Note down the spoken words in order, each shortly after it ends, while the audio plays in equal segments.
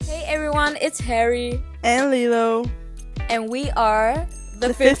everyone, it's Harry and Lilo, and we are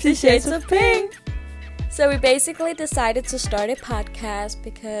the 50 Shades of Pink. So we basically decided to start a podcast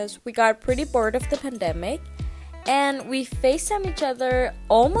because we got pretty bored of the pandemic and we FaceTime each other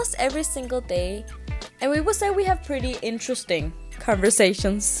almost every single day, and we would say we have pretty interesting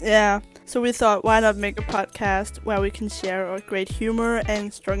conversations. Yeah, so we thought, why not make a podcast where we can share our great humor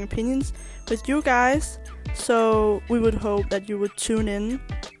and strong opinions with you guys. So we would hope that you would tune in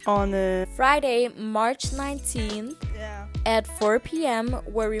on Friday, March 19th at 4 p.m.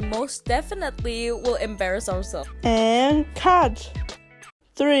 where we most definitely will embarrass ourselves. And cut!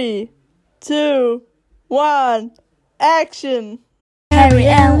 3, 2, 1, action! Harry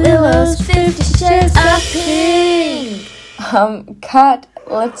and Lilo's 50 Shades of Pink! Cut.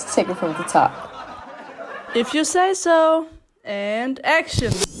 Let's take it from the top. If you say so, and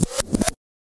action!